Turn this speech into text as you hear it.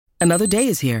Another day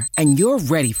is here, and you're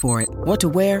ready for it. What to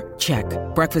wear? Check.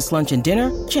 Breakfast, lunch, and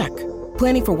dinner? Check.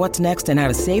 Planning for what's next and how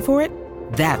to save for it?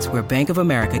 That's where Bank of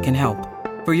America can help.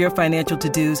 For your financial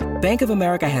to-dos, Bank of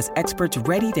America has experts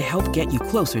ready to help get you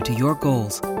closer to your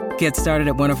goals. Get started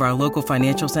at one of our local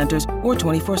financial centers or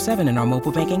 24/7 in our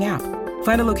mobile banking app.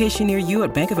 Find a location near you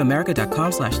at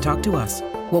bankofamerica.com/talktous.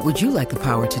 What would you like the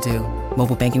power to do?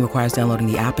 Mobile banking requires downloading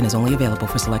the app and is only available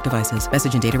for select devices.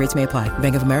 Message and data rates may apply.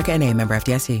 Bank of America N.A., member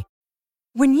FDIC.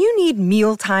 When you need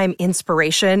mealtime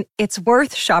inspiration, it's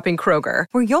worth shopping Kroger,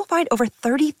 where you'll find over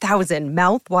 30,000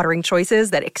 mouth-watering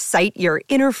choices that excite your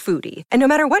inner foodie. And no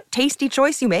matter what tasty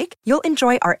choice you make, you'll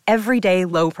enjoy our everyday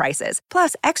low prices,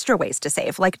 plus extra ways to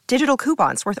save, like digital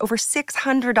coupons worth over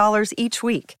 $600 each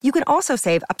week. You can also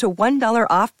save up to $1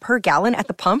 off per gallon at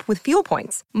the pump with fuel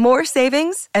points. More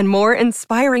savings and more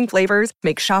inspiring flavors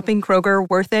make shopping Kroger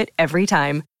worth it every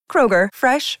time. Kroger,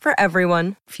 fresh for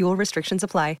everyone. Fuel restrictions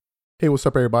apply. Hey, what's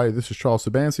up, everybody? This is Charles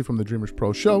Sabansi from the Dreamers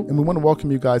Pro Show, and we want to welcome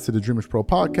you guys to the Dreamers Pro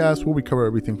Podcast, where we cover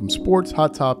everything from sports,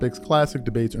 hot topics, classic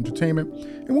debates, entertainment,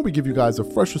 and where we give you guys a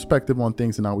fresh perspective on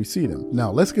things and how we see them. Now,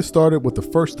 let's get started with the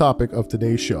first topic of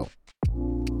today's show.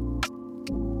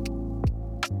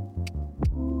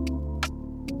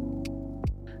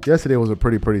 Yesterday was a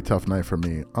pretty tough night for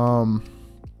me.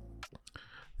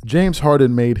 James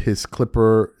Harden made his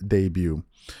Clipper debut.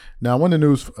 Now, when the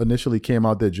news initially came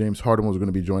out that James Harden was going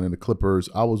to be joining the Clippers,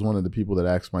 I was one of the people that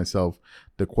asked myself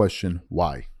the question,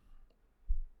 why?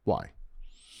 Why?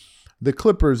 The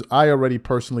Clippers, I already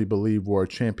personally believe, were a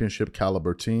championship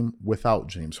caliber team without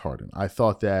James Harden. I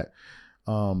thought that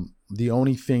the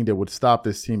only thing that would stop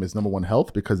this team is, number one,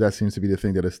 health, because that seems to be the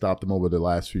thing that has stopped them over the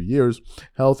last few years.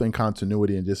 Health and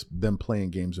continuity and just them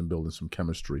playing games and building some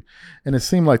chemistry. And it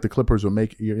seemed like the Clippers were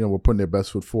putting their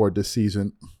best foot forward this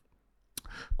season.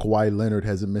 Kawhi Leonard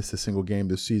hasn't missed a single game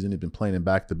this season. He's been playing in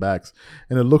back-to-backs.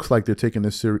 And it looks like they're taking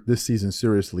this season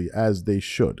seriously, as they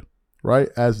should, right?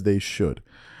 As they should.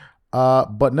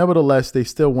 But nevertheless, they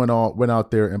still went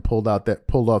out there and pulled off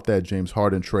that James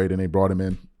Harden trade, and they brought him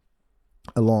in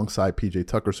alongside PJ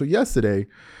Tucker. So yesterday,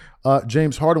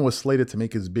 James Harden was slated to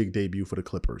make his big debut for the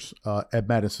Clippers at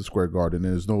Madison Square Garden.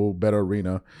 And there's no better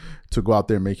arena to go out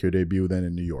there and make your debut than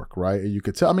in New York, right? And you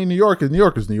could tell, I mean, New York is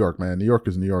New York, man. New York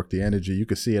is New York. The energy, you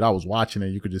could see it. I was watching it.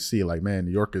 You could just see it like, man,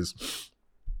 New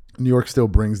York still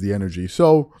brings the energy.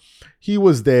 So he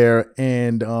was there.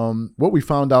 And what we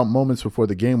found out moments before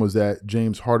the game was that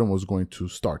James Harden was going to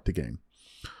start the game.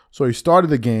 So he started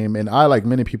the game, and I, like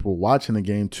many people, watching the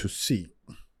game to see,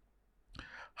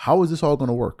 how is this all going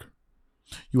to work?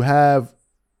 You have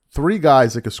three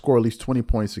guys that can score at least 20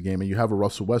 points a game, and you have a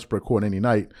Russell Westbrook who on any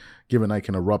night, given night,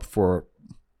 can erupt for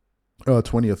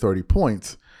 20 or 30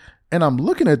 points. And I'm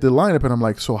looking at the lineup, and I'm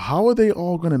like, so how are they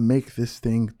all going to make this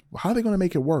thing, how are they going to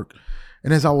make it work?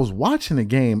 And as I was watching the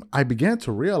game, I began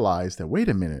to realize that, wait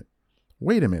a minute.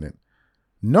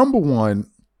 Number one,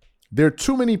 there are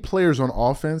too many players on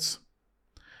offense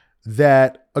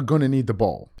that are going to need the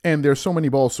ball. And there's so many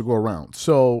balls to go around.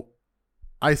 So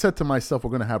I said to myself, we're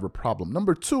going to have a problem.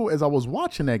 Number two, as I was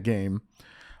watching that game,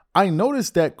 I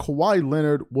noticed that Kawhi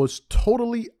Leonard was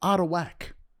totally out of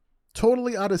whack,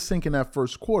 totally out of sync in that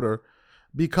first quarter,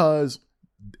 because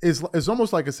it's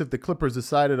almost like as if the Clippers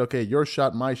decided, okay, your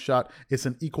shot, my shot, it's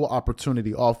an equal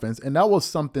opportunity offense. And that was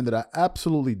something that I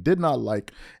absolutely did not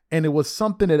like. And it was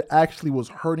something that actually was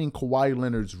hurting Kawhi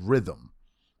Leonard's rhythm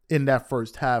in that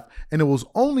first half. And it was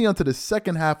only until the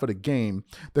second half of the game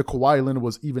that Kawhi Leonard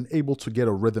was even able to get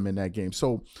a rhythm in that game.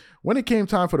 So when it came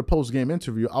time for the post-game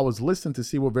interview, I was listening to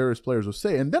see what various players would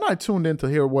say. And then I tuned in to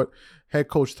hear what head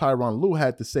coach Tyronn Lue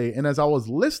had to say. And as I was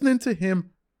listening to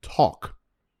him talk,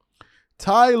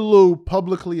 Ty Lue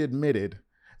publicly admitted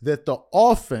that the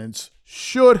offense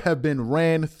should have been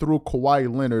ran through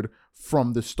Kawhi Leonard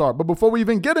from the start. But before we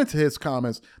even get into his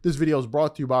comments, this video is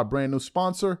brought to you by our brand new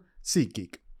sponsor,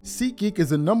 SeatGeek. SeatGeek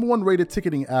is the #1 rated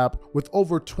ticketing app with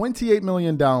over 28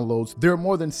 million downloads. There are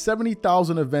more than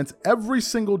 70,000 events every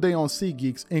single day on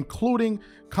SeatGeek, including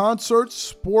concerts,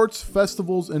 sports,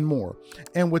 festivals, and more.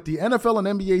 And with the NFL and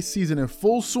NBA season in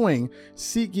full swing,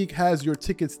 SeatGeek has your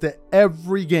tickets to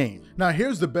every game. Now,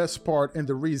 here's the best part and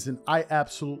the reason I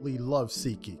absolutely love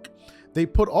SeatGeek. They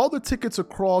put all the tickets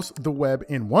across the web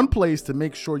in one place to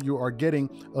make sure you are getting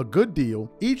a good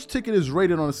deal. Each ticket is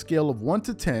rated on a scale of 1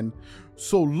 to 10.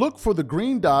 So look for the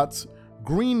green dots.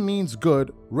 Green means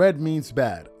good, red means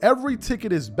bad. Every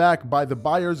ticket is backed by the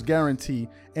buyer's guarantee,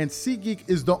 and SeatGeek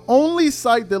is the only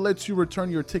site that lets you return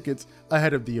your tickets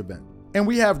ahead of the event. And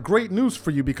we have great news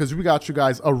for you because we got you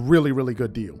guys a really, really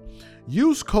good deal.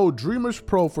 Use code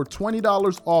DreamersPro for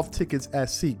 $20 off tickets at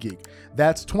SeatGeek.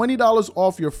 That's $20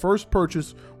 off your first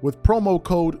purchase with promo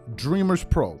code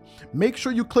DreamersPro. Make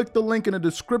sure you click the link in the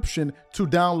description to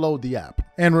download the app.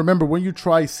 And remember, when you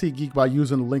try SeatGeek by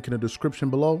using the link in the description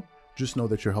below, just know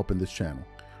that you're helping this channel.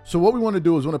 So what we want to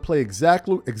do is want to play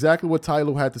exactly what Ty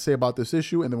Lue had to say about this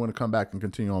issue, and then we're going to come back and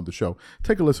continue on the show.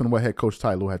 Take a listen to what head coach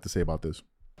Ty Lue had to say about this.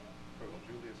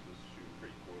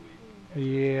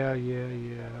 Yeah.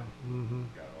 Mm-hmm.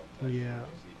 Yeah.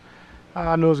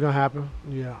 I knew it was going to happen.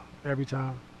 Yeah, every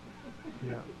time. Yeah.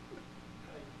 You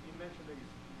mentioned that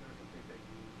there were some things that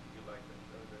you liked, that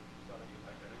you saw that you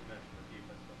liked. I know you mentioned the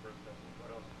defense in the first half.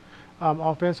 What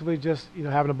else? Offensively, just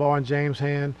having the ball in James'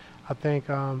 hand. I think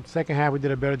second half we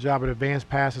did a better job of advanced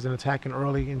passes and attacking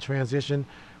early in transition.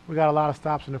 We got a lot of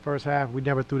stops in the first half. We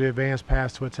never threw the advanced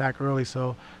pass to attack early,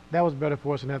 so that was better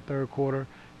for us in that third quarter.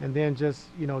 And then just,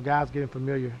 guys getting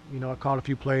familiar. I called a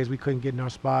few plays. We couldn't get in our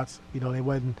spots. They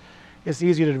wasn't. It's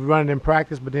easier to run it in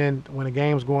practice, but then when the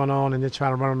game's going on and they're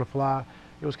trying to run on the fly,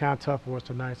 it was kind of tough for us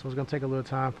tonight. So it's going to take a little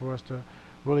time for us to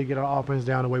really get our offense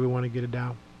down the way we want to get it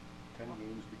down. 10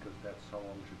 games because that's how long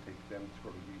it should take them to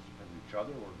sort of get used to each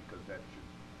other, or because that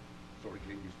should sort of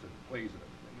get used to the plays and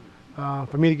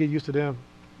everything? For me to get used to them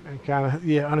and kind of,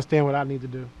 understand what I need to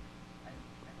do.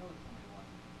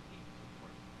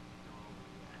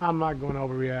 I'm not going to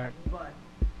overreact. But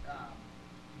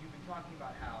you've been talking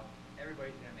about how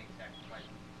everybody's going to make sacrifices.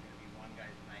 It's going to be one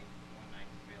guy's night, one night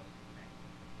fails the next.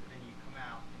 But then you come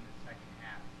out in the second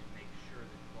half and make sure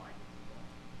that Kawhi gets the ball.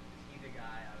 Is he the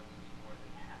guy out of the four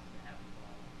that has to have the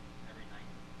ball every night?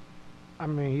 I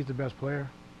mean, he's the best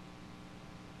player.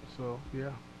 So,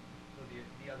 yeah. So the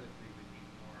other three would be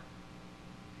more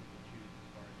people choose as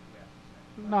far as who has to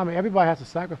sacrifice. No, I mean, everybody has to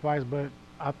sacrifice, but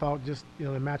I thought just, the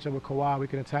matchup with Kawhi, we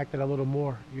can attack that a little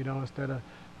more, instead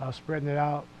of spreading it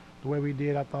out the way we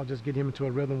did. I thought just getting him into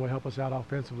a rhythm would help us out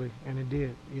offensively, and it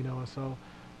did, and so,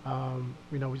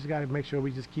 we just got to make sure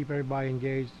we just keep everybody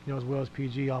engaged, as well as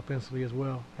PG offensively as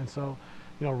well. And so,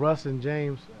 Russ and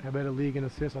James have led the league in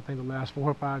assists, I think, the last 4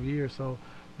 or 5 years. So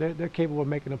they're capable of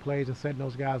making the plays and setting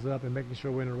those guys up and making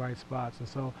sure we're in the right spots. And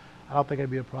so I don't think it'd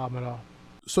be a problem at all.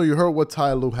 So you heard what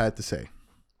Ty Lue had to say.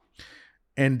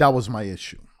 And that was my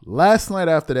issue. Last night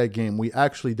after that game, we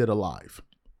actually did a live.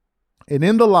 And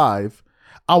in the live,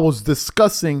 I was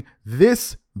discussing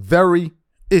this very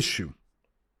issue.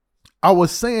 I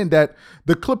was saying that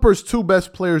the Clippers' two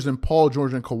best players in Paul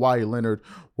George and Kawhi Leonard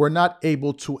were not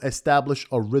able to establish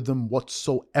a rhythm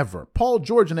whatsoever. Paul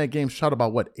George in that game shot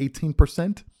about,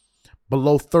 18%?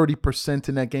 Below 30%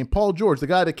 in that game. Paul George, the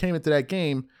guy that came into that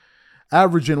game,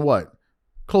 averaging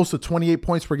close to 28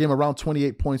 points per game, around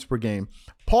 28 points per game.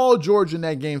 Paul George in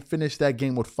that game finished that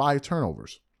game with 5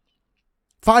 turnovers.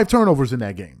 5 turnovers in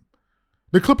that game.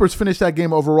 The Clippers finished that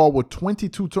game overall with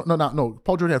 22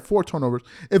 Paul George had 4 turnovers.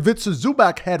 Ivica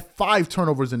Zubac had 5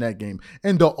 turnovers in that game.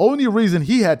 And the only reason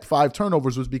he had 5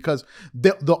 turnovers was because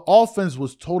the offense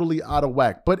was totally out of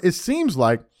whack. But it seems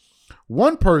like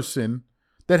one person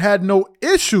that had no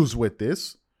issues with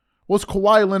this was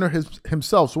Kawhi Leonard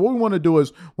himself. So what we want to do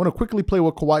is want to quickly play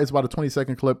what Kawhi, it's about a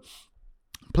 20-second clip,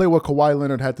 play what Kawhi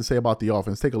Leonard had to say about the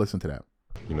offense. Take a listen to that.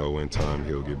 In time,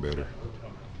 he'll get better.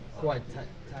 Kawhi,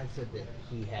 Ty said that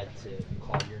he had to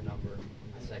call your number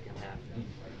in the second half.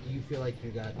 Do you feel like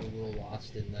you got a little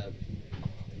lost in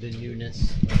the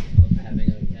newness of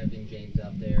having James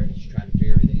out there and just trying to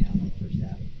figure everything out in the first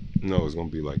half? No, it's going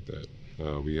to be like that.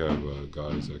 We have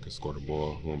guys that can score the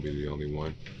ball. Won't be the only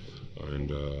one.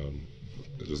 And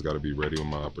I just got to be ready when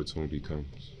my opportunity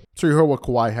comes. So you heard what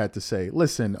Kawhi had to say.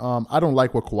 Listen, I don't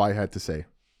like what Kawhi had to say.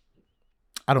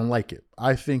 I don't like it.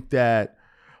 I think that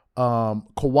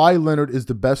Kawhi Leonard is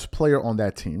the best player on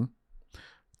that team.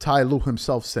 Ty Lue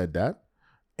himself said that.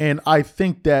 And I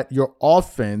think that your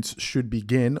offense should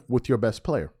begin with your best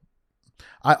player.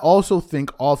 I also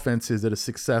think offenses that are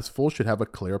successful should have a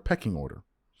clear pecking order.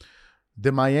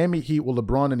 The Miami Heat,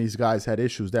 LeBron and these guys had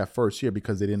issues that first year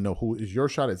because they didn't know who is your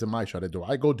shot, is it my shot? Do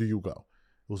I go, do you go?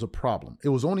 It was a problem. It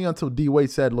was only until D-Wade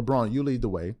said, LeBron, you lead the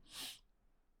way,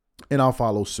 and I'll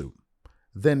follow suit.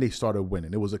 Then they started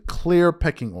winning. It was a clear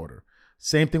pecking order.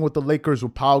 Same thing with the Lakers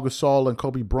with Pau Gasol and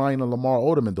Kobe Bryant and Lamar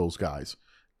Odom and those guys.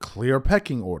 Clear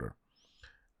pecking order.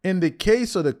 In the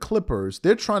case of the Clippers,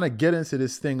 they're trying to get into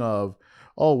this thing of,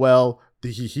 oh, well,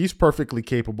 he's perfectly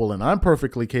capable and I'm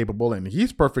perfectly capable and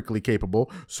he's perfectly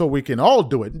capable, so we can all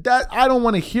do it. That I don't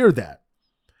want to hear that.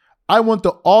 I want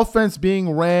the offense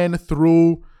being ran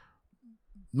through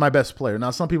my best player.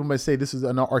 Now, some people may say this is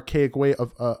an archaic way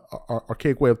of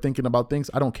thinking about things.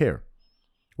 I don't care.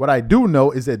 What I do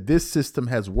know is that this system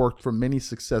has worked for many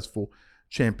successful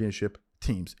championship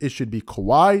teams. It should be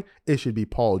Kawhi, it should be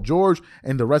Paul George,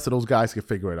 and the rest of those guys can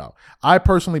figure it out. I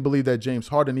personally believe that James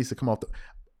Harden needs to come off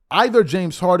either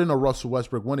James Harden or Russell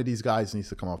Westbrook, one of these guys needs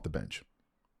to come off the bench.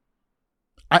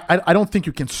 I don't think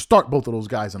you can start both of those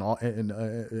guys in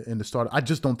the start. I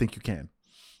just don't think you can.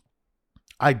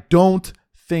 I don't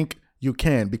think you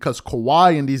can, because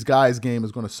Kawhi in these guys' game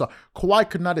is going to suck. Kawhi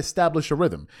could not establish a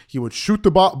rhythm. He would shoot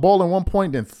the ball at one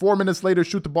point, then 4 minutes later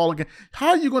shoot the ball again. How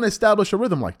are you going to establish a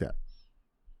rhythm like that?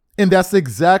 And that's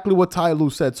exactly what Ty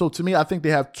Lue said. So to me, I think they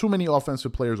have too many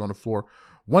offensive players on the floor.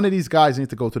 One of these guys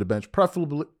needs to go to the bench,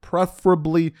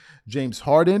 preferably James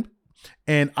Harden.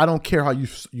 And I don't care how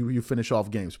you finish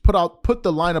off games. Put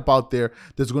the lineup out there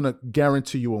that's going to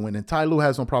guarantee you a win. And Ty Lue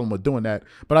has no problem with doing that.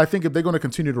 But I think if they're going to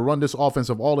continue to run this offense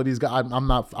of all of these guys, I'm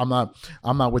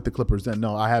not with the Clippers. Then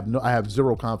no, I have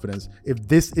zero confidence. If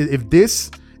this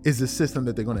is the system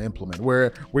that they're going to implement,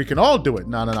 where we can all do it.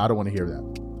 No, I don't want to hear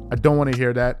that. I don't want to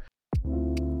hear that.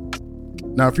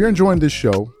 Now, if you're enjoying this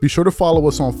show, be sure to follow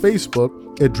us on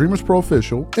Facebook at Dreamers Pro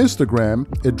Official, Instagram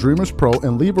at Dreamers Pro,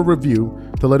 and leave a review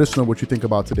to let us know what you think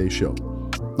about today's show.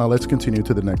 Now, let's continue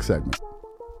to the next segment.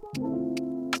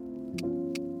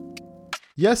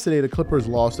 Yesterday, the Clippers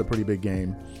lost a pretty big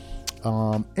game.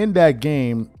 In that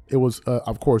game, it was,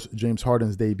 of course, James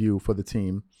Harden's debut for the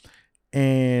team.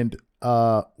 And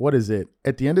what is it?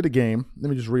 At the end of the game, let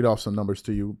me just read off some numbers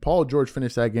to you. Paul George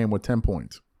finished that game with 10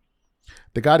 points.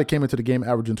 The guy that came into the game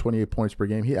averaging 28 points per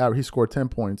game, he scored 10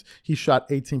 points. He shot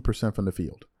 18% from the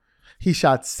field. He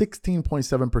shot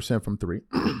 16.7% from three.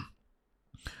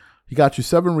 He got you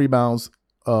 7 rebounds,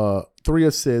 3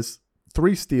 assists,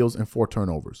 3 steals, and 4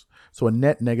 turnovers. So a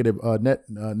net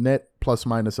plus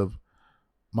minus of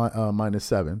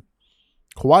 -7.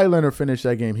 Kawhi Leonard finished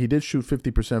that game. He did shoot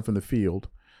 50% from the field.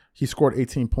 He scored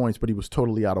 18 points, but he was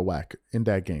totally out of whack in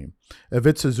that game.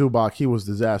 Ivica Zubac, he was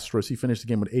disastrous. He finished the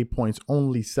game with 8 points,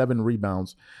 only 7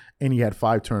 rebounds, and he had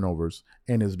 5 turnovers.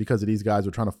 And it's because of these guys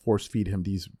were trying to force feed him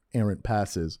these errant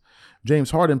passes.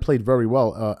 James Harden played very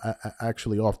well,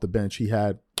 actually off the bench.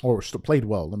 Played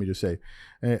well, let me just say.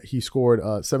 He scored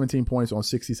 17 points on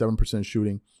 67%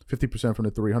 shooting, 50% from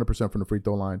the 3, 100% from the free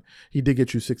throw line. He did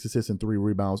get you 6 assists and 3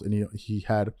 rebounds, and he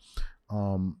had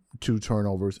 2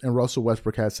 turnovers. And Russell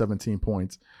Westbrook had 17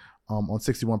 points on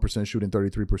 61% shooting,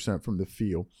 33% from the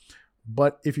field.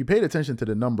 But if you paid attention to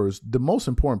the numbers, the most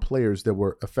important players that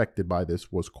were affected by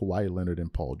this was Kawhi Leonard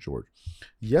and Paul George.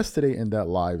 Yesterday in that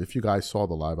live, if you guys saw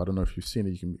the live, I don't know if you've seen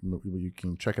it, you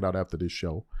can check it out after this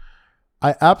show.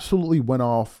 I absolutely went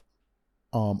off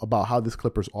about how this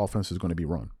Clippers offense is going to be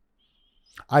run.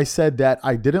 I said that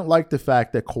I didn't like the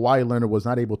fact that Kawhi Leonard was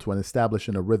not able to establish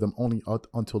in a rhythm only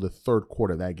until the third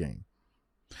quarter of that game.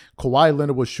 Kawhi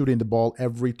Leonard was shooting the ball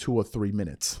every 2 or 3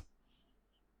 minutes.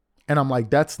 And I'm like,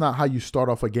 that's not how you start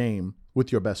off a game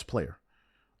with your best player.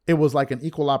 It was like an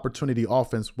equal opportunity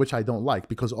offense, which I don't like,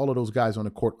 because all of those guys on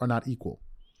the court are not equal.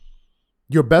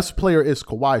 Your best player is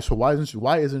Kawhi, so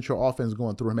why isn't your offense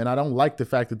going through him? And I don't like the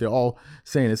fact that they're all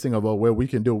saying this thing of, oh, well, we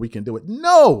can do it.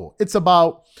 No, it's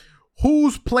about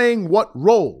who's playing what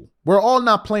role. We're all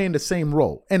not playing the same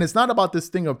role. And it's not about this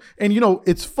thing of, and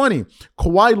it's funny.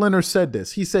 Kawhi Leonard said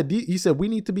this. He said, we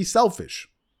need to be selfish.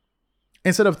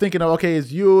 Instead of thinking, okay,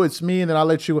 it's you, it's me, and then I'll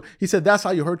let you. He said, that's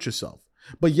how you hurt yourself.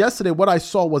 But yesterday, what I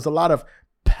saw was a lot of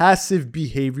passive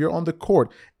behavior on the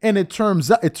court. And it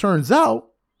turns out,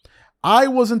 I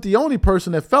wasn't the only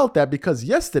person that felt that, because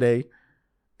yesterday,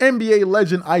 NBA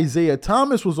legend Isaiah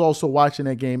Thomas was also watching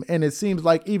that game, and it seems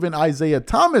like even Isaiah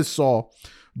Thomas saw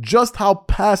just how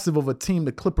passive of a team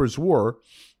the Clippers were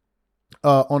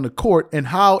on the court and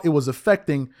how it was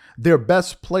affecting their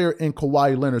best player in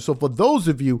Kawhi Leonard. So for those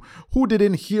of you who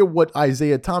didn't hear what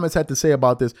Isaiah Thomas had to say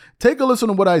about this, take a listen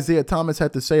to what Isaiah Thomas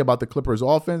had to say about the Clippers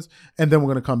offense, and then we're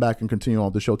going to come back and continue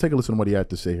on the show. Take a listen to what he had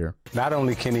to say here. Not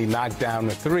only can he knock down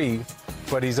the 3,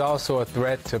 but he's also a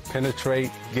threat to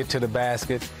penetrate, get to the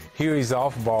basket. Here he's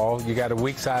off ball. You got a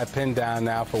weak side pin down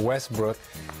now for Westbrook,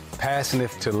 passing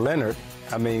it to Leonard.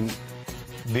 I mean,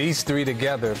 these 3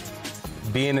 together,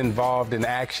 being involved in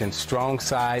action, strong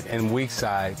side and weak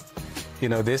side,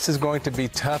 this is going to be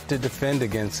tough to defend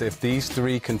against if these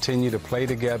 3 continue to play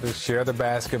together, share the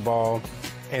basketball,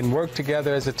 and work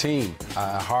together as a team.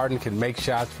 Harden can make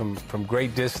shots from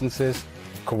great distances.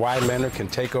 Kawhi Leonard can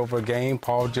take over a game.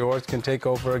 Paul George can take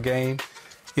over a game.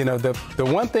 The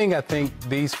one thing I think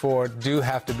these 4 do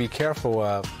have to be careful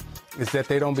of is that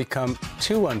they don't become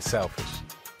too unselfish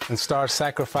and start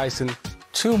sacrificing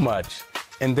too much.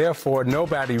 And therefore,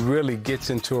 nobody really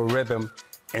gets into a rhythm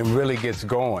and really gets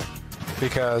going.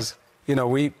 Because,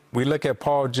 we look at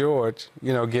Paul George,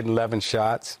 getting 11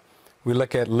 shots. We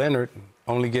look at Leonard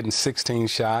only getting 16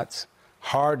 shots.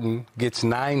 Harden gets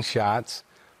 9 shots.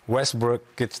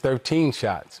 Westbrook gets 13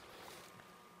 shots.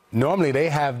 Normally they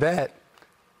have that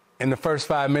in the first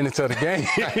 5 minutes of the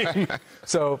game.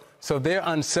 So their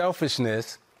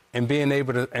unselfishness and being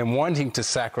able to and wanting to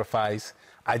sacrifice,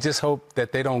 I just hope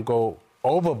that they don't go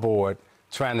overboard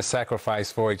trying to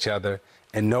sacrifice for each other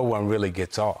and no one really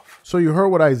gets off. So you heard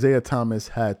what Isaiah Thomas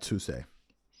had to say.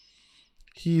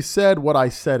 He said what I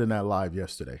said in that live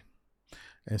yesterday.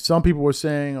 And some people were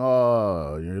saying,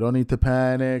 oh, you don't need to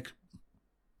panic.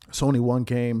 It's only one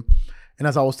game. And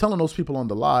as I was telling those people on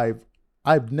the live,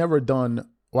 I've never done,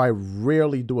 or I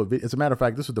rarely do a video. As a matter of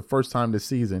fact, this is the first time this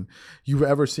season you've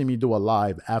ever seen me do a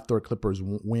live after a Clippers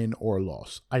win or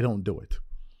loss. I don't do it.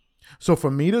 So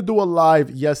for me to do a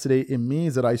live yesterday, it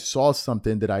means that I saw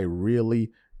something that I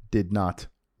really did not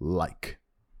like.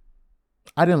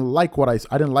 I didn't like what I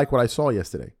saw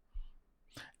yesterday.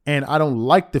 And I don't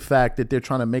like the fact that they're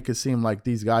trying to make it seem like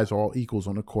these guys are all equals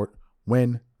on the court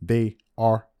when they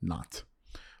are not.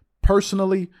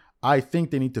 Personally, I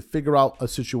think they need to figure out a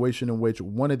situation in which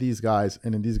one of these guys,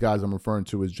 and in these guys I'm referring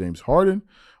to is James Harden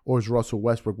or is Russell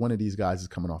Westbrook, one of these guys is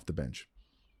coming off the bench.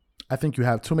 I think you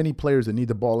have too many players that need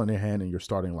the ball in their hand in your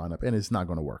starting lineup, and it's not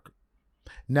going to work.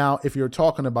 Now, if you're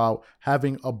talking about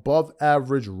having above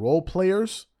average role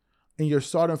players in your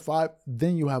starting five,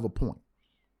 then you have a point.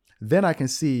 Then I can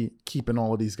see keeping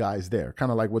all of these guys there,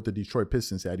 kind of like what the Detroit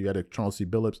Pistons had. You had a Chauncey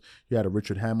Billups, you had a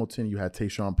Richard Hamilton, you had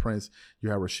Tayshaun Prince, you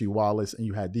had Rasheed Wallace, and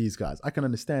you had these guys. I can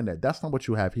understand that. That's not what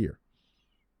you have here.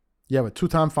 You have a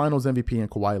 2-time Finals MVP in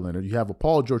Kawhi Leonard. You have a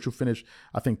Paul George who finished,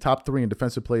 I think, top 3 in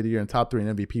Defensive Player of the Year and top 3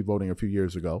 in MVP voting a few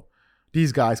years ago.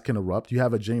 These guys can erupt. You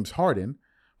have a James Harden,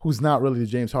 who's not really the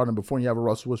James Harden before. And you have a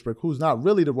Russell Westbrook, who's not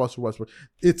really the Russell Westbrook.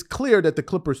 It's clear that the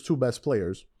Clippers' 2 best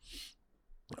players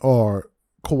are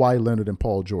Kawhi Leonard and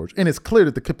Paul George. And it's clear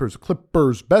that the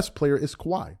Clippers' best player is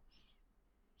Kawhi.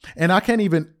 And I can't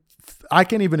even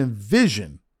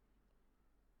envision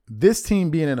this team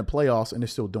being in the playoffs and they're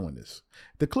still doing this.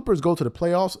 The Clippers go to the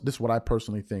playoffs. This is what I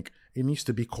personally think. It needs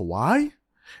to be Kawhi.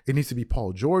 It needs to be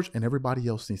Paul George, and everybody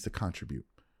else needs to contribute.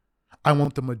 I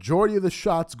want the majority of the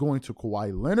shots going to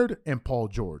Kawhi Leonard and Paul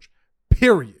George.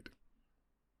 Period.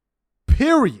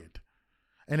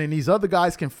 And then these other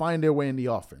guys can find their way in the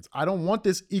offense. I don't want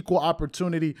this equal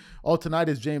opportunity. Oh, tonight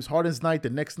is James Harden's night. The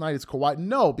next night is Kawhi.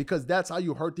 No, because that's how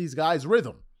you hurt these guys'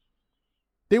 rhythm.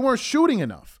 They weren't shooting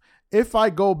enough. If I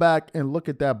go back and look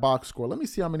at that box score, let me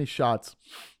see how many shots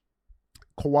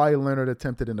Kawhi Leonard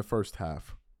attempted in the first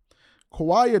half.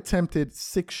 Kawhi attempted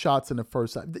 6 shots in the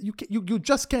first half. You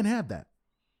just can't have that.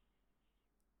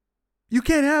 You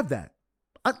can't have that.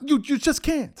 You just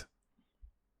can't.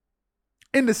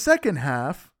 In the second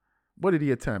half, what did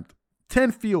he attempt?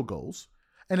 10 field goals.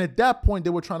 And at that point, they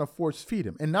were trying to force feed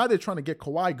him. And now they're trying to get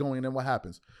Kawhi going. And then what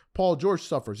happens? Paul George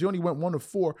suffers. He only went 1 of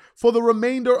 4 for the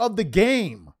remainder of the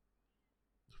game.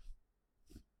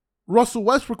 Russell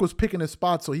Westbrook was picking his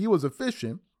spots, so he was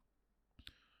efficient.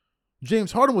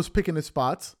 James Harden was picking his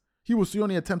spots. He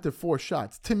only attempted 4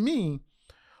 shots. To me,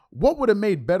 what would have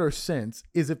made better sense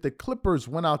is if the Clippers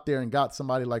went out there and got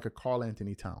somebody like a Karl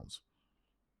Anthony Towns.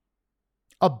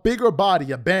 A bigger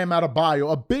body, a Bam Adebayo,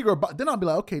 a bigger body. Then I'll be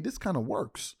like, okay, this kind of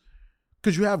works.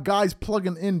 Because you have guys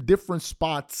plugging in different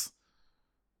spots,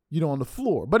 on the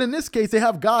floor. But in this case, they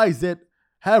have guys that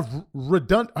have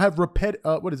redundant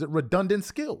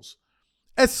skills,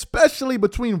 especially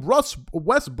between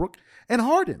Westbrook and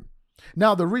Harden.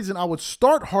 Now, the reason I would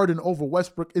start Harden over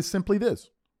Westbrook is simply this.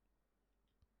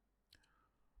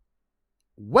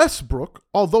 Westbrook,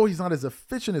 although he's not as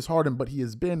efficient as Harden, but he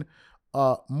has been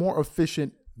more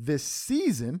efficient this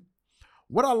season.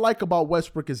 What I like about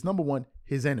Westbrook is, number one,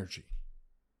 his energy.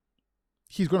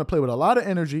 He's going to play with a lot of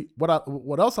energy.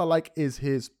 What else I like is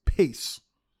his pace.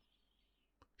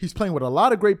 He's playing with a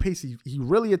lot of great pace. He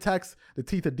really attacks the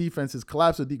teeth of defenses,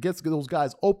 collapses, gets those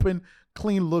guys open,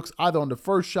 clean looks either on the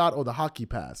first shot or the hockey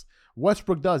pass.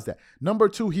 Westbrook does that. Number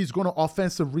 2, he's going to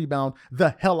offensive rebound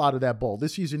the hell out of that ball.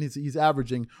 This season, he's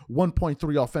averaging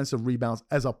 1.3 offensive rebounds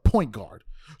as a point guard.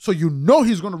 So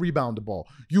he's going to rebound the ball.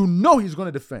 He's going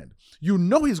to defend. He's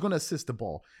going to assist the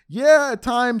ball. Yeah, at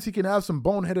times he can have some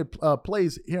boneheaded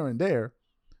plays here and there.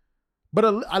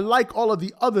 But I like all of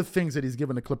the other things that he's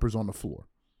given the Clippers on the floor.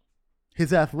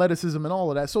 His athleticism and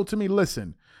all of that. So to me,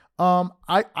 listen,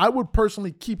 I would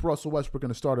personally keep Russell Westbrook in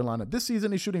the starting lineup. This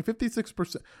season, he's shooting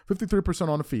 53%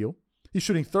 on the field. He's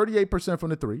shooting 38%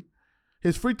 from the 3.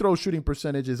 His free throw shooting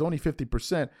percentage is only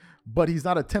 50%, but he's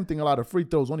not attempting a lot of free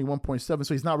throws, only 1.7,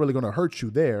 so he's not really going to hurt you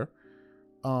there.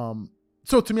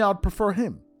 So to me, I would prefer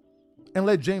him. and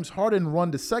let James Harden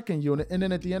run the second unit. And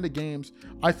then at the end of games,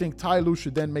 I think Ty Lue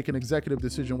should then make an executive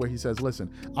decision where he says,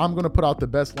 listen, I'm going to put out the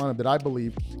best lineup that I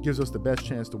believe gives us the best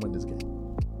chance to win this game.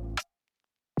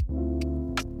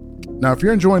 Now, if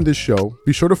you're enjoying this show,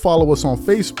 be sure to follow us on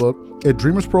Facebook at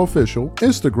Dreamers Pro Official,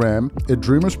 Instagram at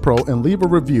Dreamers Pro, and leave a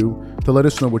review to let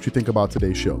us know what you think about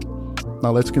today's show.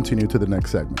 Now, let's continue to the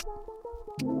next segment.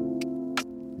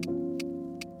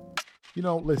 You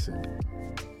know, listen,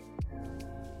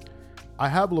 I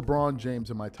have LeBron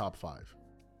James in my top 5,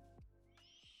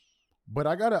 but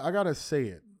I gotta say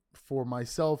it for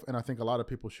myself, and I think a lot of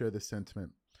people share this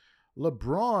sentiment.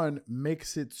 LeBron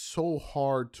makes it so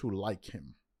hard to like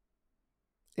him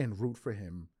and root for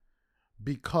him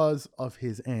because of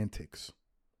his antics.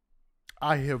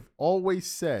 I have always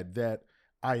said that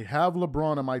I have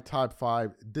LeBron in my top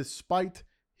 5 despite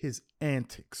his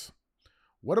antics.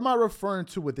 What am I referring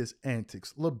to with his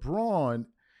antics? LeBron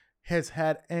has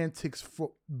had antics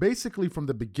for basically from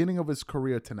the beginning of his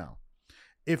career to now.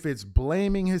 If it's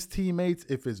blaming his teammates,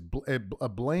 if it's a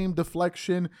blame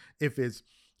deflection, if it's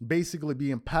basically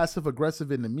being passive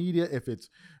aggressive in the media, if it's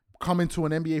coming to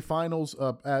an NBA Finals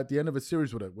at the end of a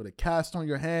series with a cast on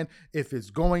your hand, if it's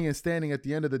going and standing at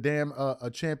the end of the damn a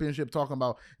championship talking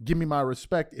about give me my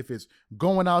respect, if it's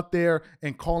going out there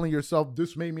and calling yourself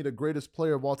this made me the greatest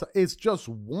player of all time, it's just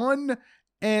one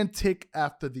antic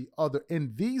after the other.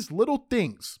 And these little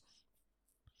things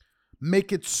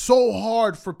make it so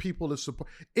hard for people to support.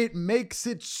 It makes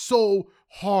it so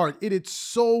hard. It is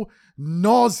so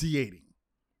nauseating.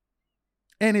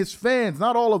 And his fans,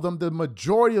 not all of them, the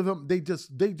majority of them, they just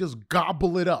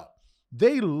gobble it up.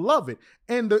 They love it.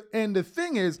 And the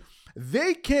thing is,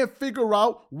 they can't figure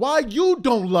out why you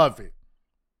don't love it.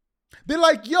 They're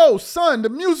like, yo, son, the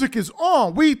music is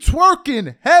on. We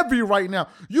twerking heavy right now.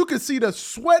 You can see the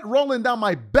sweat rolling down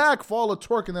my back for all the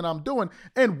twerking that I'm doing.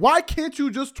 And why can't you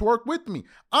just twerk with me?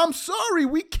 I'm sorry,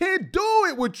 we can't do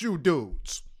it with you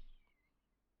dudes.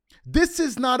 This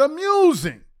is not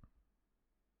amusing.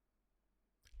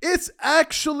 It's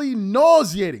actually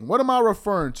nauseating. What am I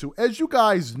referring to? As you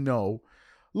guys know,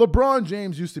 LeBron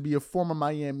James used to be a former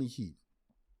Miami Heat.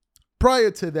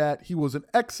 Prior to that, he was an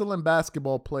excellent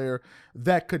basketball player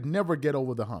that could never get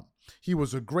over the hump. He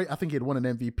was I think he had won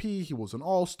an MVP. He was an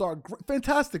all-star,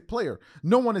 fantastic player.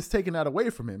 No one is taking that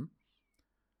away from him.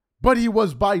 But he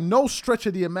was by no stretch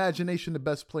of the imagination the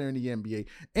best player in the NBA.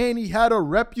 And he had a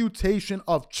reputation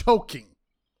of choking.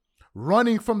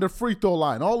 Running from the free throw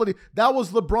line, that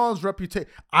was LeBron's reputation.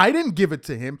 I didn't give it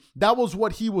to him. That was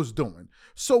what he was doing.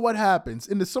 So what happens?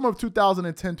 In the summer of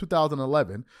 2010,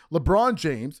 2011, LeBron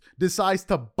James decides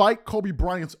to bite Kobe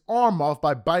Bryant's arm off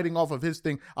by biting off of his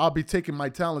thing. I'll be taking my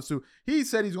talents to. He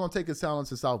said he's going to take his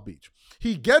talents to South Beach.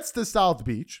 He gets to South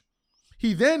Beach.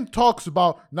 He then talks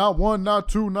about not 1, not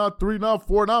 2, not 3, not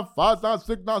 4, not 5, not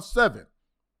 6, not 7.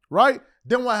 Right?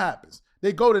 Then what happens?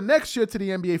 They go the next year to the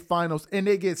NBA Finals, and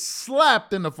they get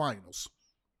slapped in the finals.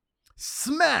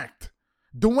 Smacked.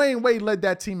 Dwayne Wade led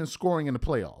that team in scoring in the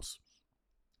playoffs.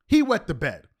 He wet the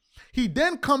bed. He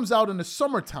then comes out in the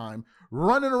summertime,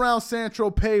 running around San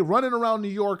Tropez, running around New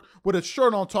York with a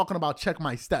shirt on talking about check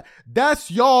my stat. That's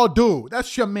y'all dude.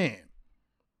 That's your man.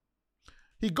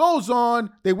 He goes on.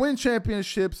 They win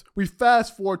championships. We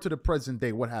fast forward to the present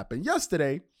day. What happened?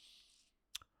 Yesterday,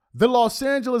 the Los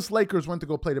Angeles Lakers went to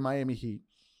go play the Miami Heat,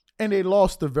 and they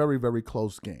lost a very, very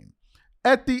close game.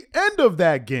 At the end of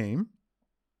that game,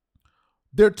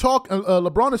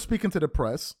 LeBron is speaking to the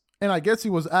press, and I guess he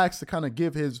was asked to kind of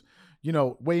give his,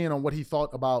 weigh in on what he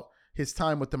thought about his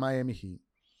time with the Miami Heat.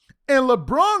 And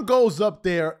LeBron goes up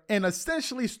there and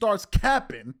essentially starts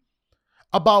capping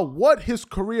about what his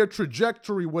career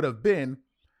trajectory would have been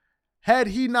had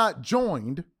he not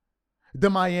joined the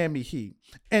Miami Heat.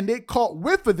 And they caught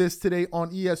whiff of this today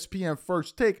on ESPN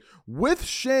First Take with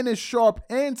Shannon Sharpe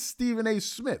and Stephen A.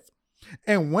 Smith.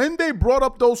 And when they brought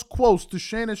up those quotes to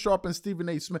Shannon Sharpe and Stephen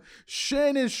A. Smith,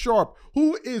 Shannon Sharpe,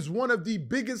 who is one of the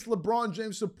biggest LeBron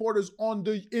James supporters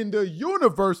in the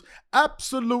universe,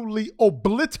 absolutely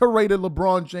obliterated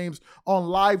LeBron James on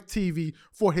live TV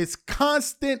for his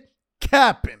constant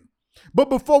capping. But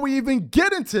before we even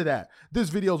get into that, this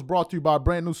video is brought to you by a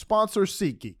brand new sponsor,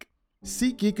 SeatGeek.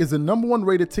 SeatGeek is the #1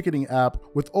 rated ticketing app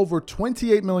with over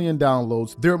 28 million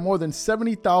downloads. There are more than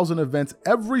 70,000 events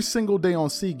every single day on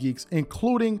SeatGeeks,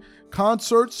 including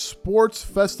concerts, sports,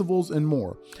 festivals, and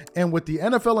more. And with the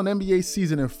NFL and NBA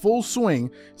season in full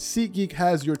swing, SeatGeek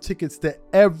has your tickets to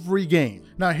every game.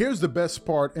 Now, here's the best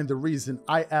part and the reason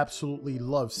I absolutely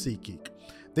love SeatGeek.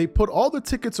 They put all the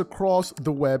tickets across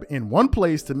the web in one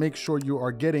place to make sure you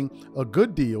are getting a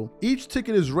good deal. Each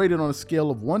ticket is rated on a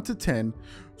scale of 1 to 10,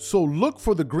 so look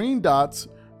for the green dots.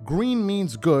 Green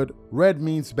means good, red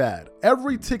means bad.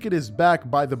 Every ticket is backed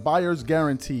by the buyer's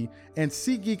guarantee, and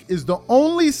SeatGeek is the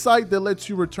only site that lets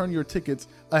you return your tickets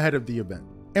ahead of the event.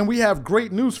 And we have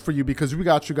great news for you because we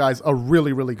got you guys a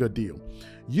really, really good deal.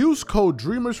 Use code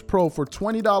DreamersPro for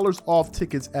 $20 off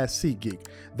tickets at SeatGeek.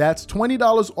 That's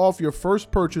 $20 off your first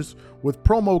purchase with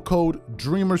promo code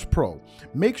DreamersPro.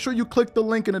 Make sure you click the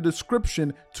link in the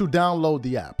description to download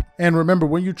the app. And remember,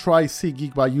 when you try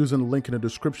SeatGeek by using the link in the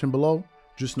description below,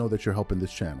 just know that you're helping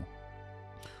this channel.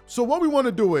 So what we want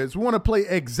to do is we want to play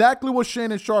exactly what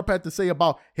Shannon Sharpe had to say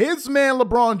about his man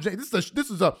LeBron James. This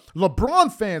is a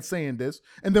LeBron fan saying this,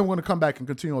 and then we're going to come back and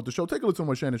continue on the show. Take a listen to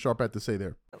what Shannon Sharpe had to say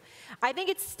there. I think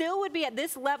it still would be at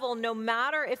this level no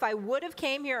matter if I would have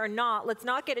came here or not. Let's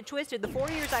not get it twisted. The 4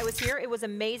 years I was here, it was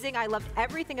amazing. I loved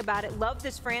everything about it. Loved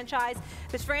this franchise.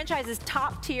 This franchise is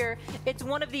top tier. It's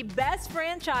one of the best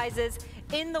franchises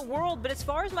in the world. But as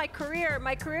far as my career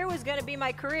was going to be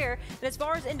my career. And as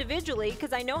far as individually,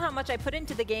 because I know how much I put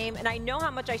into the game and I know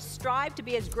how much I strive to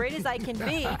be as great as I can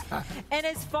be. And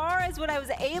as far as what I was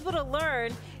able to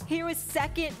learn, he was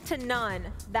second to none.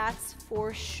 That's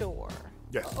for sure.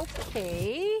 Yes.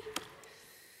 Okay.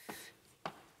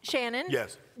 Shannon?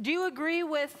 Yes. Do you agree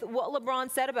with what LeBron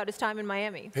said about his time in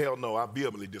Miami? Hell no, I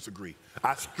vehemently disagree.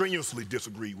 I strenuously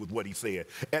disagree with what he said.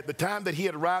 At the time that he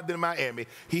had arrived in Miami,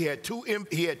 he had two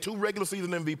regular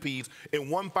season MVPs and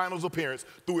 1 finals appearance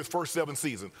through his first 7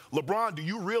 seasons. LeBron, do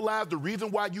you realize the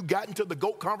reason why you got into the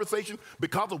GOAT conversation?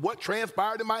 Because of what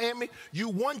transpired in Miami? You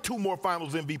won 2 more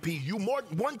finals MVPs. You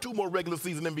won 2 more regular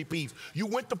season MVPs. You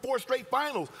went to 4 straight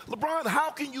finals. LeBron, how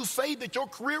can you say that your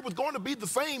career was going to be the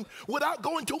same without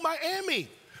going to Miami?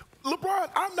 LeBron,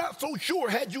 I'm not so sure.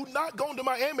 Had you not gone to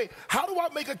Miami, how do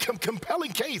I make a compelling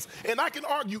case? And I can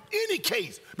argue any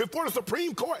case before the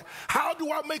Supreme Court. How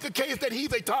do I make a case that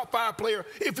he's a top 5 player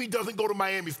if he doesn't go to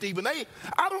Miami, Stephen A?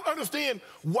 I don't understand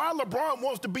why LeBron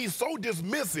wants to be so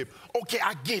dismissive. Okay,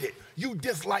 I get it. You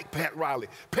dislike Pat Riley.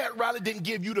 Pat Riley didn't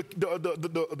give you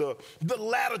the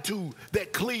latitude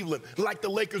that Cleveland, like the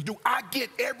Lakers, do. I get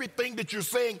everything that you're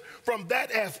saying from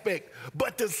that aspect.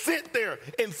 But to sit there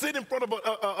and sit in front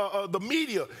of the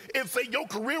media and say your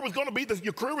career was going to be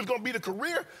the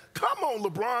career. Come on,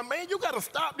 LeBron, man, you got to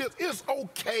stop this. It's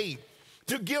okay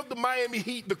to give the Miami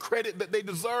Heat the credit that they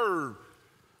deserve.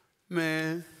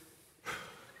 Man,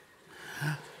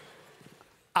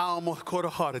 I almost caught a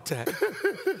heart attack.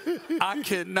 I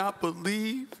cannot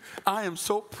believe I am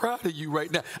so proud of you right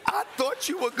now. I thought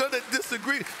you were going to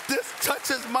disagree. This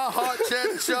touches my heart,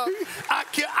 Shannon Sharpe.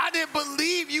 I didn't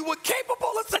believe you were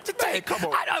capable of such a thing. Hey, come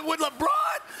on. With LeBron,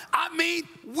 I mean,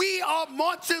 we are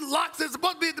marching locks. It's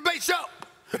supposed to be a debate show.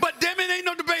 But damn it, ain't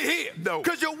no debate here. No.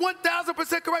 Because you're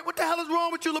 1,000% correct. What the hell is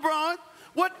wrong with you, LeBron?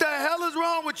 What the hell is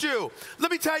wrong with you? Let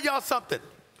me tell y'all something.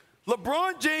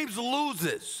 LeBron James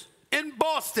loses in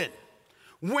Boston.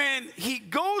 When he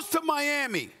goes to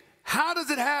Miami, how does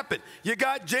it happen? You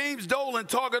got James Dolan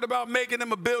talking about making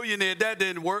him a billionaire. That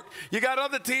didn't work. You got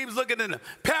other teams looking at him.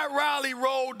 Pat Riley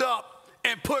rolled up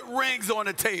and put rings on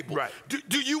the table. Right.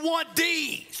 Do you want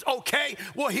these? Okay.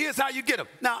 Well, here's how you get them.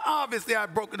 Now, obviously,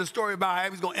 I've broken the story about how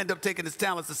he's going to end up taking his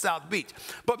talents to South Beach.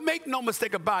 But make no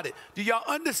mistake about it. Do y'all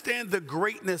understand the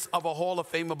greatness of a Hall of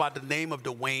Famer by the name of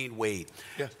Dwayne Wade?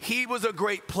 Yes. He was a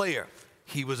great player.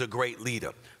 He was a great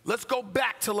leader. Let's go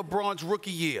back to LeBron's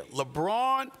rookie year.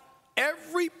 LeBron,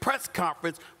 every press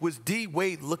conference was D.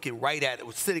 Wade looking right at it,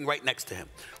 was sitting right next to him.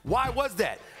 Why was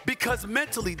that? Because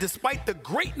mentally, despite the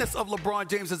greatness of LeBron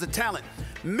James as a talent,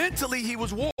 mentally he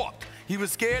was warped. He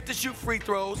was scared to shoot free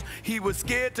throws. He was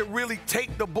scared to really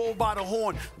take the bull by the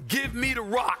horn. Give me the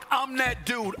rock. I'm that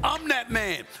dude. I'm that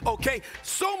man. Okay?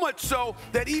 So much so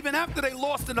that even after they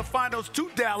lost in the finals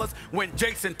to Dallas, when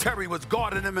Jason Terry was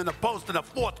guarding him in the post in the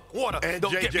 4th quarter. And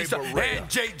J.J. Barea. And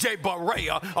J.J.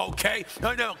 Barea. Okay?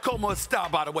 No, Como style,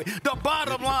 by the way. The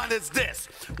bottom line is this.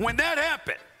 When that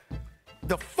happened,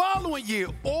 the following year,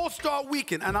 All-Star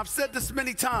Weekend, and I've said this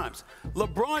many times,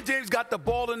 LeBron James got the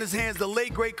ball in his hands. The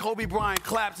late, great Kobe Bryant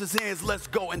claps his hands, let's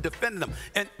go, and defended them.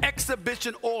 An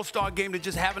exhibition All-Star game to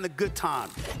just having a good time.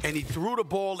 And he threw the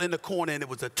ball in the corner, and it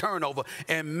was a turnover.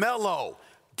 And Melo,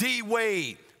 D.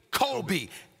 Wade, Kobe,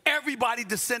 everybody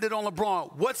descended on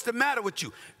LeBron. What's the matter with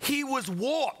you? He was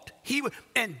warped.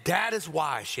 And that is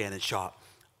why, Shannon Sharpe,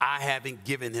 I haven't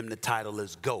given him the title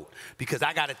as GOAT because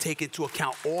I got to take into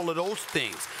account all of those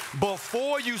things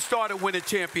before you started winning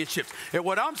championships. And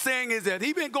what I'm saying is that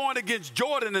he's been going against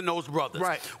Jordan and those brothers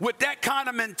with that kind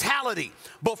of mentality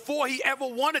before he ever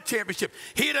won a championship.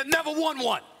 He'd have never won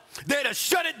one. They'd have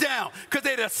shut it down because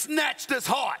they'd have snatched his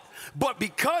heart. But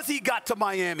because he got to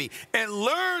Miami and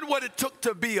learned what it took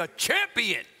to be a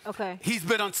champion, he's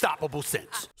been unstoppable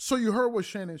since. So you heard what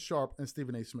Shannon Sharpe and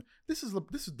Stephen A. Smith.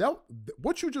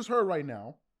 What you just heard right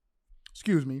now,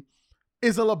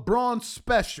 is a LeBron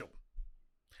special.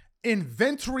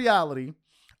 Invent reality,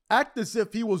 act as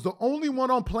if he was the only one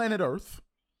on planet Earth,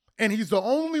 and he's the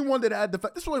only one that had the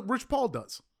fact. This is what Rich Paul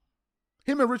does.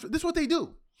 Him and Rich, this is what they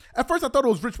do. At first I thought it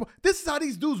was Rich Paul. This is how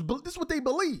these dudes, this is what they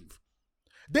believe.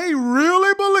 They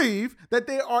really believe that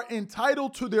they are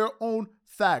entitled to their own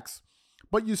facts.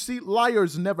 But you see,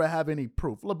 liars never have any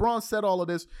proof. LeBron said all of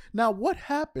this. Now, what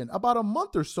happened? About a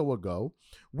month or so ago,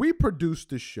 we produced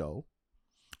this show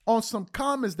on some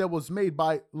comments that was made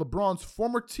by LeBron's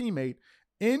former teammate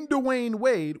in Dwayne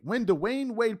Wade, when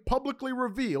Dwayne Wade publicly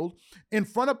revealed in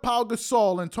front of Pau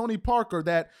Gasol and Tony Parker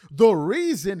that the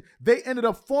reason they ended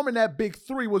up forming that big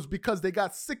three was because they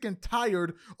got sick and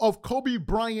tired of Kobe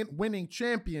Bryant winning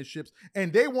championships,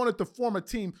 and they wanted to form a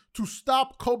team to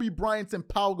stop Kobe Bryant's and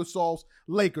Pau Gasol's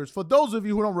Lakers. For those of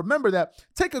you who don't remember that,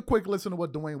 take a quick listen to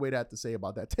what Dwayne Wade had to say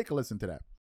about that. Take a listen to that.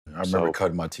 I remember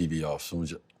cutting my TV off as soon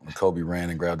as when Kobe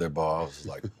ran and grabbed that ball. I was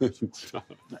like,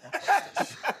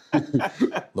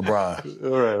 LeBron.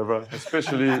 All right, LeBron.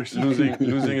 Especially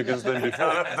losing against them before.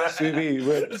 I ain't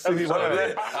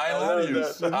lying to you.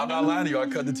 I'm not lying to you. I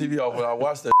cut the TV off when I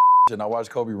watched that and I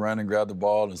watched Kobe run and grab the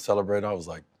ball and celebrate. I was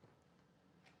like,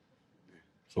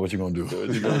 so what you gonna do?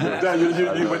 That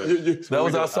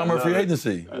was our summer free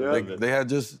agency.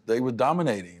 They were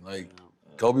dominating. Like,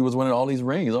 Kobe was winning all these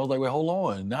rings. I was like, wait, hold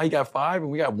on. Now he got 5 and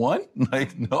we got 1?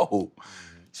 Like, no.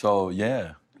 So,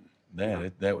 yeah.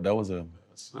 That was a...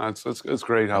 It's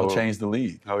great how... It changed the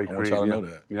league. How he created... I want y'all to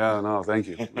know that. Yeah, no, thank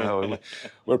you. No,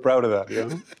 we're proud of that.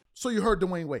 Yeah. So you heard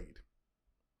Dwayne Wade.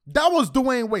 That was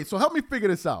Dwayne Wade. So help me figure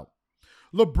this out.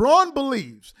 LeBron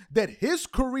believes that his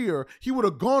career, he would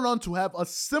have gone on to have a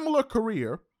similar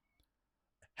career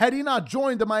had he not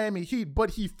joined the Miami Heat,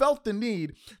 but he felt the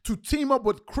need to team up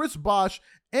with Chris Bosh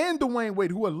and Dwayne Wade,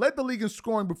 who had led the league in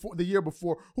scoring the year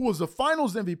before, who was the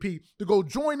Finals MVP, to go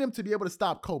join him to be able to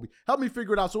stop Kobe. Help me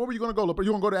figure it out. So where were you going to go, LeBron?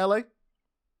 You going to go to L.A.? You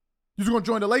just going to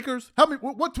join the Lakers? Help me.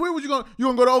 What tweet was you going to? You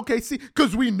going to go to OKC?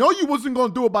 Because we know you wasn't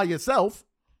going to do it by yourself.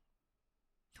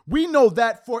 We know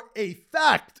that for a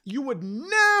fact. You would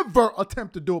never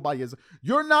attempt to do it by yourself.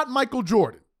 You're not Michael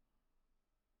Jordan.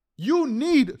 You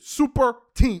need super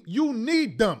team. You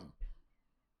need them.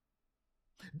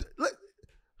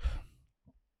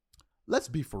 Let's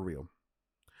be for real.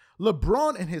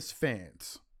 LeBron and his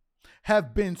fans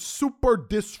have been super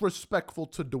disrespectful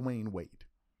to Dwayne Wade.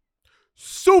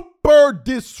 Super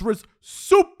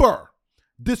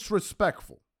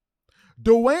disrespectful.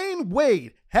 Dwayne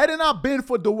Wade, had it not been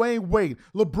for Dwayne Wade,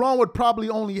 LeBron would probably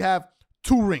only have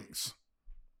 2 rings.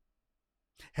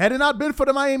 Had it not been for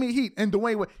the Miami Heat and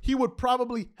Dwayne Wade, he would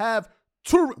probably have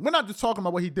 2. We're not just talking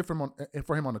about what he did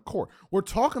for him on the court. We're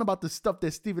talking about the stuff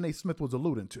that Stephen A. Smith was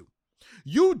alluding to.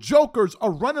 You jokers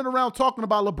are running around talking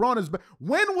about LeBron is bad.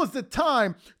 When was the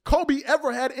time Kobe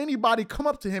ever had anybody come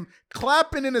up to him,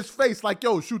 clapping in his face like,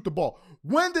 yo, shoot the ball?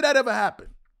 When did that ever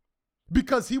happen?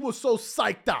 Because he was so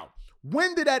psyched out.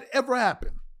 When did that ever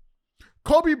happen?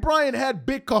 Kobe Bryant had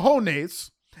big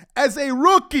cojones. As a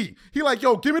rookie, he like,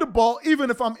 yo, give me the ball.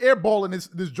 Even if I'm airballing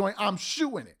this joint, I'm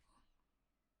shooting it.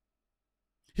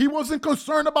 He wasn't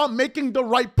concerned about making the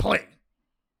right play,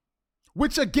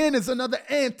 which again is another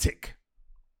antic.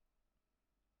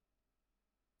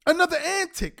 Another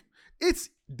antic.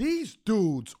 These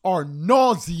dudes are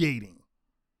nauseating.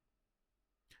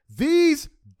 These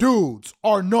dudes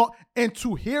are not. And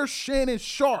to hear Shannon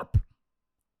Sharpe,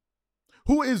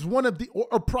 who is one of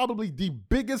or probably the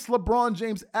biggest LeBron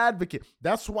James advocate.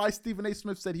 That's why Stephen A.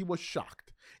 Smith said he was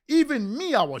shocked. Even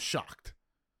me, I was shocked.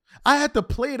 I had to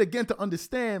play it again to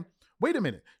understand, wait a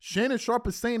minute, Shannon Sharpe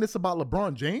is saying this about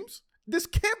LeBron James? This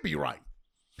can't be right.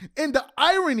 And the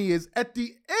irony is, at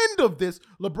the end of this,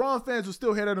 LeBron fans will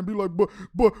still hear that and be like,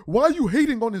 but why are you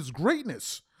hating on his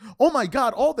greatness? Oh my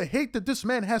God, all the hate that this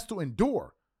man has to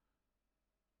endure.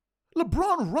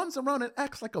 LeBron runs around and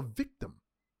acts like a victim,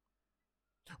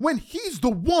 when he's the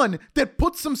one that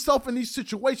puts himself in these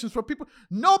situations for people.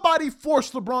 Nobody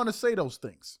forced LeBron to say those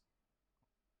things.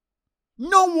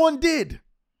 No one did.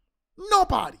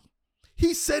 Nobody.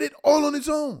 He said it all on his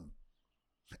own.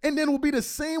 And then will be the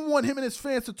same one, him and his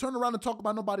fans, to turn around and talk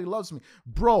about nobody loves me.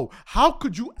 Bro, how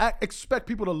could you expect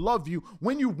people to love you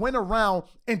when you went around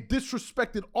and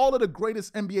disrespected all of the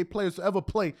greatest NBA players to ever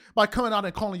play by coming out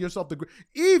and calling yourself the great?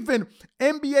 Even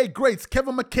NBA greats,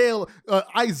 Kevin McHale,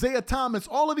 Isaiah Thomas,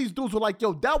 all of these dudes were like,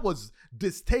 yo, that was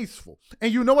distasteful.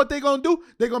 And you know what they're going to do?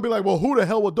 They're going to be like, well, who the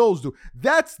hell would those do?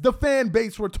 That's the fan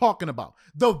base we're talking about.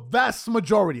 The vast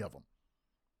majority of them.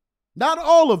 Not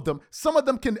all of them. Some of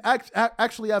them can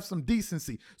actually have some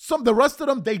decency. The rest of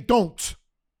them, they don't.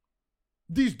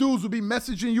 These dudes will be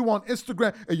messaging you on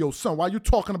Instagram. Hey, yo, son, why you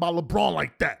talking about LeBron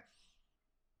like that?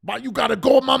 Why you got to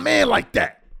go with my man like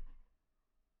that?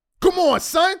 Come on,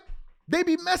 son. They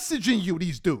be messaging you,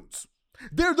 these dudes.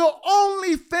 They're the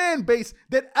only fan base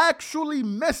that actually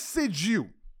message you.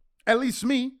 At least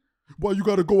me. Why you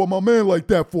got to go with my man like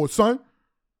that for, son?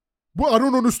 Well, I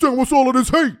don't understand what's all of this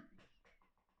hate.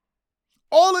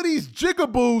 All of these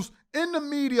jigaboos in the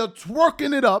media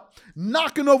twerking it up,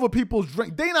 knocking over people's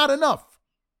drink. They not enough.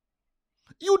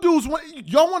 You dudes,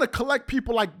 y'all want to collect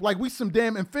people like we some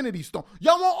damn Infinity Stone.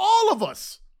 Y'all want all of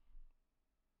us.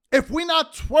 If we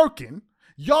not twerking,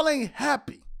 y'all ain't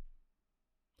happy.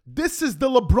 This is the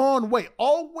LeBron way.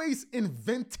 Always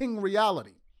inventing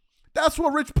reality. That's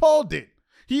what Rich Paul did.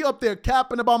 He up there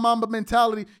capping about Mamba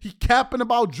mentality. He capping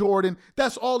about Jordan.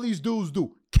 That's all these dudes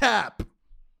do. Cap.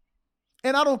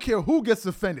 And I don't care who gets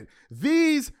offended.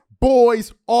 These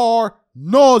boys are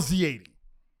nauseating.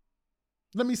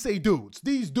 Let me say dudes.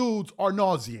 These dudes are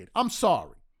nauseating. I'm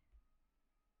sorry.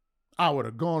 I would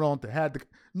have gone on to had the...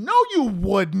 No, you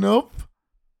wouldn't have.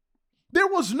 There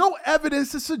was no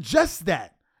evidence to suggest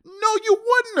that. No, you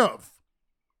wouldn't have.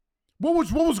 What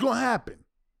was going to happen?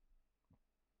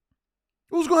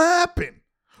 What was going to happen?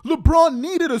 LeBron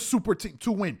needed a super team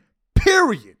to win.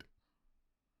 Period.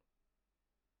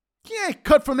 He ain't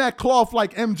cut from that cloth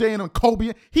like MJ and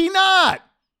Kobe. He not.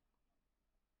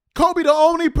 Kobe the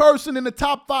only person in the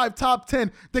top 5, top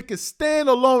 10 that can stand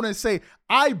alone and say,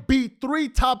 I beat 3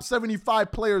 top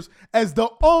 75 players as the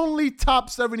only top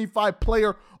 75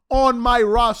 player on my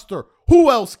roster. Who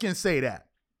else can say that?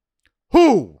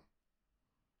 Who?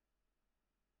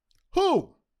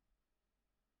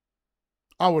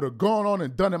 I would have gone on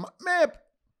and done it. Man,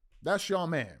 that's your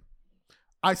man.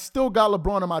 I still got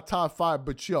LeBron in my top 5,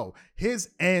 but yo, his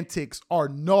antics are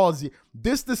nauseating.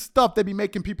 This the stuff that be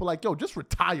making people like, yo, just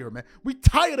retire, man. We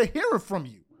tired of hearing from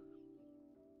you.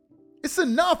 It's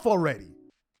enough already.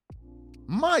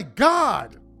 My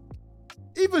God.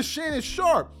 Even Shannon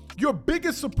Sharpe, your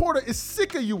biggest supporter, is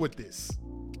sick of you with this.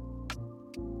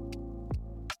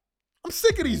 I'm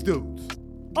sick of these dudes.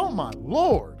 Oh my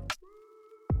Lord.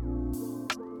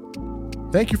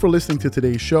 Thank you for listening to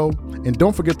today's show, and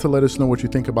don't forget to let us know what you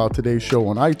think about today's show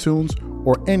on iTunes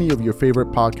or any of your favorite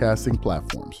podcasting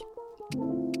platforms.